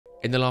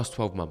In the last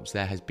 12 months,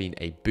 there has been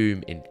a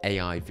boom in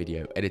AI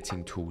video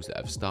editing tools that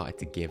have started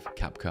to give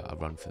CapCut a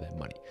run for their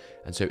money.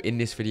 And so in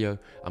this video,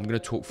 I'm going to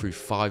talk through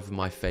 5 of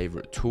my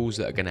favorite tools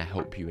that are going to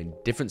help you in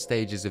different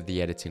stages of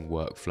the editing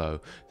workflow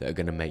that are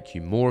going to make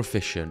you more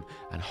efficient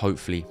and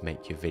hopefully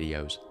make your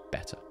videos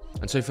better.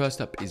 And so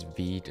first up is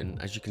VEED,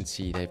 and as you can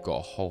see, they've got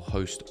a whole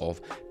host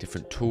of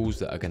different tools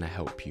that are going to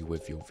help you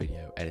with your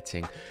video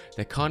editing.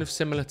 They're kind of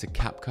similar to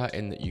CapCut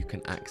in that you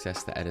can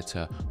access the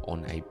editor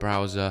on a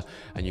browser,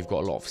 and you've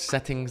got a lot of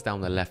settings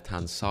down the left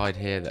hand side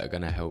here that are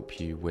going to help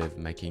you with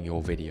making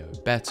your video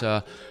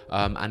better.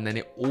 And then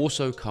it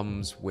also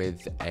comes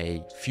with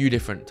a few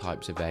different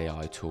types of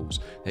AI tools.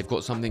 They've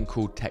got something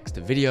called text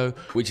to video,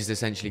 which is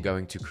essentially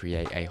going to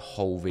create a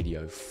whole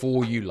video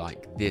for you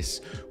like this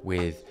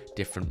with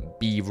different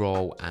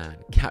B-roll and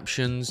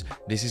captions.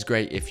 This is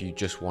great if you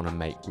just want to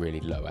make really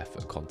low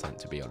effort content,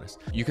 to be honest.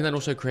 You can then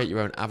also create your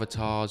own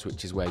avatars,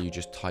 which is where you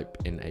just type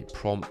in a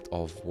prompt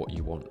of what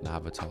you want the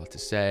avatar to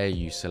say.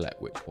 You select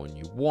which one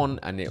you want,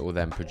 and it will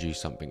then produce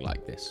something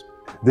like this.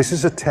 This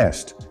is a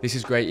test. This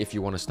is great if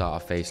you want to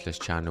start a faceless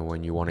channel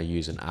and you want to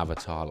use an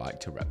avatar like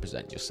to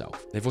represent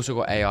yourself. They've also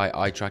got AI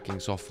eye tracking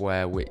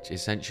software, which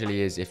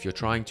essentially is if you're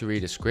trying to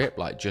read a script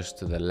like just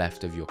to the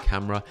left of your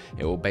camera,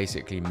 it will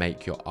basically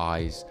make your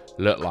eyes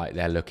look like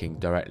they're looking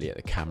directly at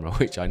the camera,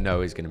 which I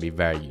know is going to be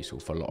very useful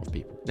for a lot of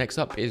people. Next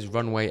up is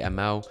Runway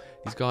ML.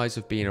 These guys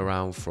have been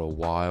around for a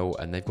while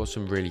and they've got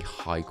some really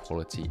high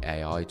quality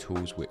AI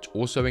tools, which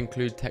also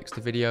include text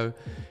to video.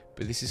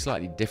 But this is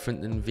slightly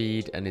different than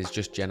VEED and is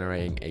just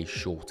generating a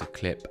shorter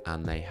clip,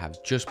 and they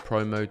have just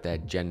promoted their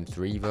Gen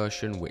 3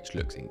 version, which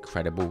looks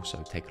incredible.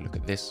 So take a look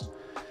at this.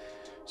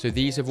 So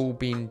these have all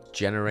been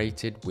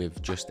generated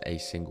with just a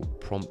single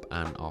prompt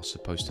and are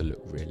supposed to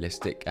look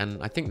realistic,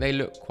 and I think they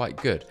look quite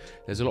good.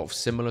 There's a lot of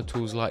similar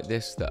tools like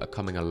this that are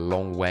coming a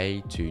long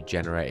way to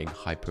generating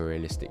hyper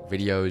realistic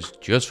videos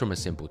just from a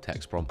simple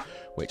text prompt,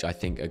 which I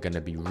think are going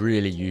to be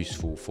really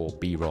useful for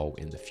B-roll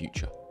in the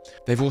future.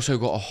 They've also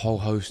got a whole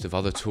host of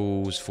other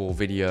tools for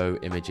video,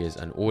 images,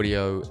 and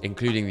audio,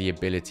 including the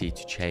ability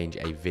to change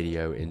a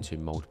video into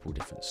multiple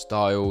different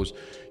styles.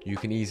 You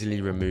can easily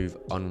remove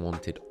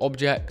unwanted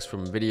objects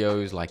from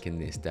videos, like in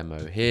this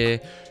demo here.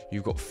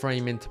 You've got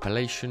frame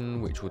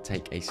interpolation, which will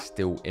take a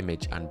still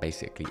image and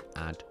basically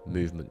add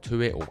movement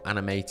to it or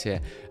animate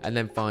it. And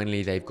then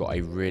finally, they've got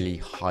a really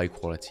high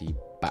quality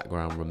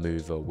background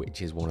remover,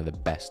 which is one of the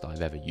best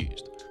I've ever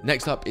used.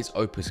 Next up is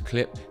Opus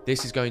Clip.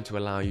 This is going to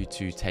allow you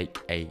to take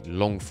a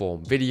long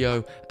form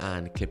video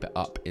and clip it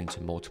up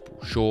into multiple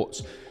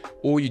shorts.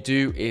 All you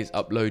do is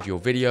upload your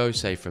video,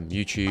 say from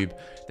YouTube,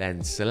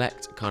 then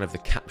select kind of the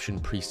caption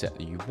preset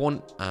that you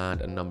want and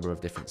a number of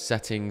different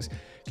settings.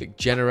 Click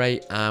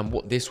generate, and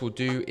what this will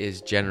do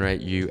is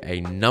generate you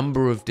a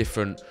number of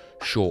different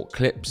short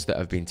clips that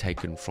have been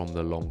taken from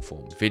the long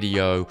form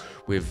video,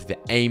 with the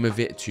aim of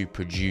it to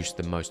produce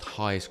the most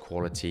highest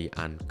quality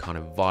and kind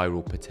of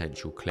viral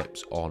potential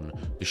clips on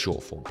the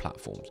short form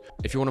platforms.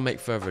 If you want to make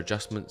further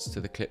adjustments to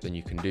the clip, then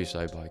you can do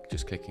so by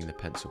just clicking the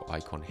pencil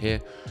icon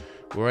here.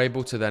 We're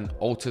able to then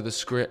alter the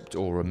script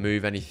or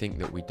remove anything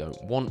that we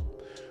don't want.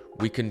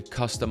 We can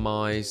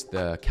customize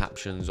the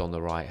captions on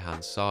the right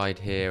hand side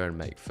here and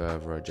make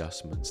further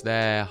adjustments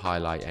there,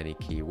 highlight any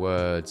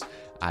keywords,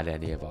 add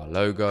any of our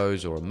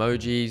logos or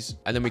emojis,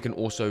 and then we can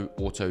also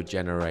auto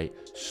generate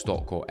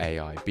stock or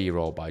AI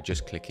B-roll by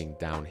just clicking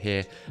down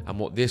here. And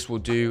what this will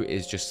do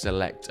is just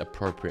select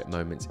appropriate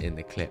moments in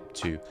the clip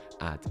to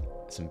add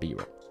some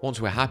B-roll. Once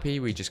we're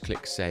happy, we just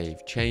click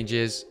Save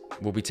Changes.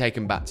 We'll be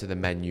taken back to the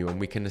menu, and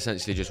we can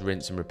essentially just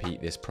rinse and repeat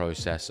this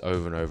process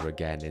over and over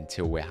again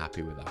until we're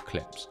happy with our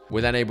clips.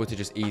 We're then able to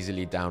just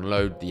easily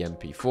download the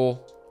MP4.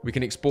 We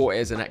can export it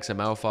as an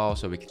XML file,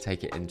 so we can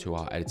take it into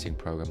our editing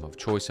program of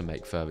choice and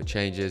make further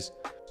changes.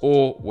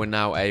 Or we're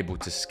now able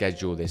to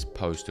schedule this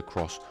post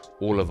across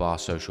all of our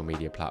social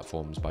media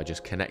platforms by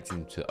just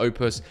connecting to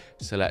Opus,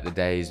 select the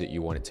days that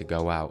you want it to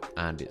go out,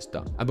 and it's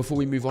done. And before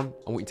we move on,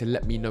 I want you to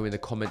let me know in the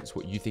comments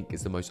what you think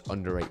is the most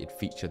underrated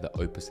feature that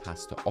Opus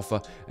has to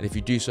offer. And if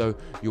you do so,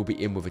 you'll be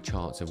in with a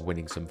chance of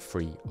winning some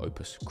free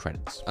Opus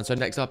credits. And so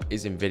next up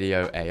is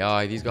InVideo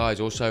AI. These guys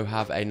also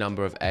have a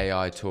number of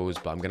AI tools,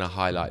 but I'm going to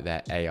highlight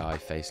their AI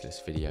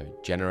faceless video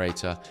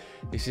generator.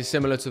 This is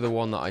similar to the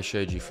one that I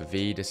showed you for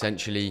VEED.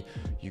 Essentially,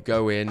 you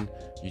go in,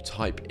 you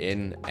type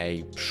in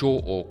a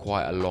short or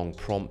quite a long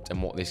prompt,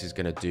 and what this is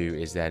going to do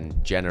is then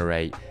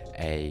generate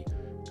a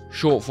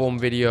short form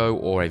video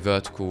or a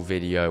vertical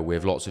video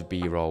with lots of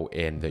B-roll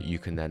in that you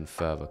can then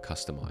further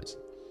customize.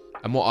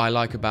 And what I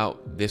like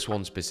about this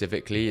one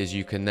specifically is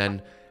you can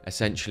then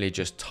essentially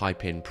just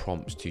type in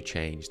prompts to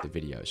change the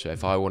video. So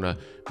if I want to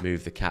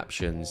move the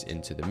captions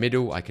into the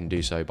middle, I can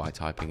do so by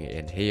typing it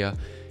in here.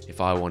 If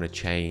I want to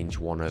change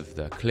one of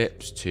the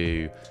clips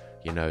to,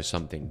 you know,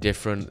 something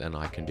different, then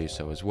I can do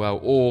so as well.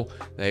 Or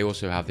they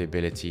also have the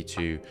ability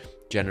to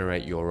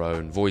generate your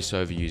own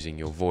voiceover using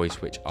your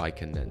voice, which I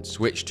can then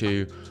switch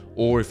to.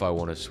 Or if I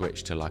want to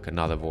switch to like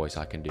another voice,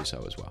 I can do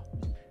so as well.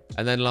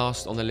 And then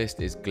last on the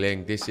list is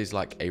Gling. This is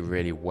like a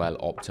really well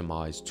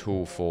optimized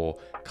tool for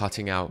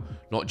cutting out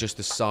not just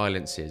the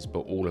silences, but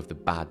all of the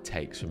bad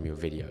takes from your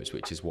videos,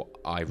 which is what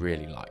I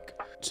really like.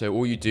 So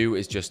all you do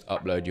is just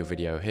upload your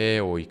video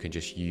here, or you can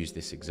just use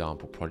this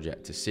example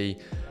project to see.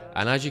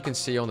 And as you can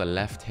see on the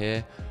left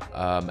here,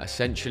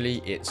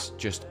 essentially it's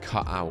just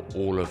cut out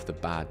all of the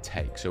bad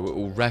takes. So it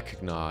will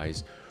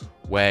recognize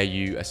where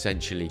you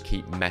essentially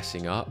keep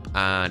messing up,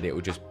 and it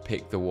will just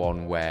pick the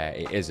one where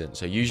it isn't.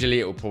 So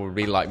usually it will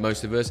probably, like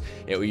most of us,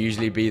 it will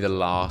usually be the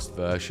last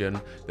version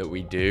that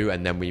we do,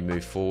 and then we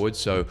move forward.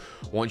 So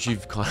once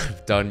you've kind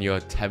of done your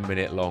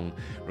 10-minute long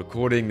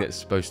recording that's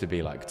supposed to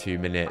be like 2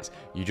 minutes,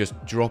 you just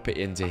drop it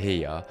into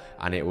here,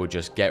 and it will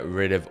just get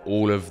rid of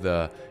all of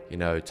the, you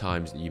know,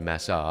 times that you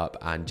mess up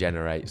and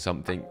generate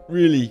something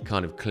really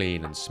kind of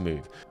clean and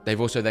smooth.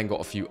 They've also then got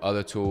a few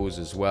other tools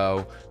as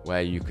well,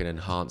 where you can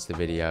enhance the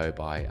video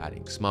by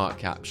adding smart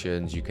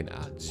captions, you can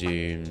add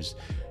zooms,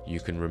 you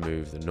can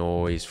remove the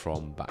noise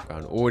from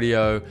background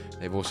audio.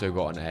 They've also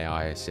got an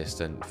AI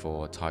assistant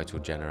for title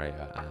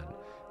generator and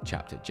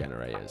chapter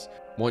generators.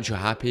 Once you're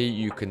happy,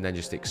 you can then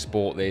just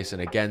export this,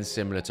 and again,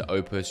 similar to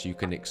Opus, you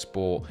can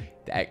export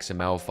the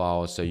XML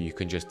files, so you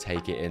can just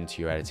take it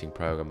into your editing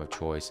program of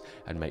choice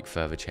and make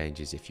further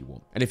changes if you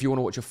want. And if you want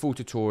to watch a full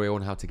tutorial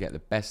on how to get the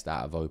best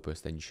out of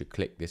Opus, then you should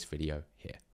click this video here.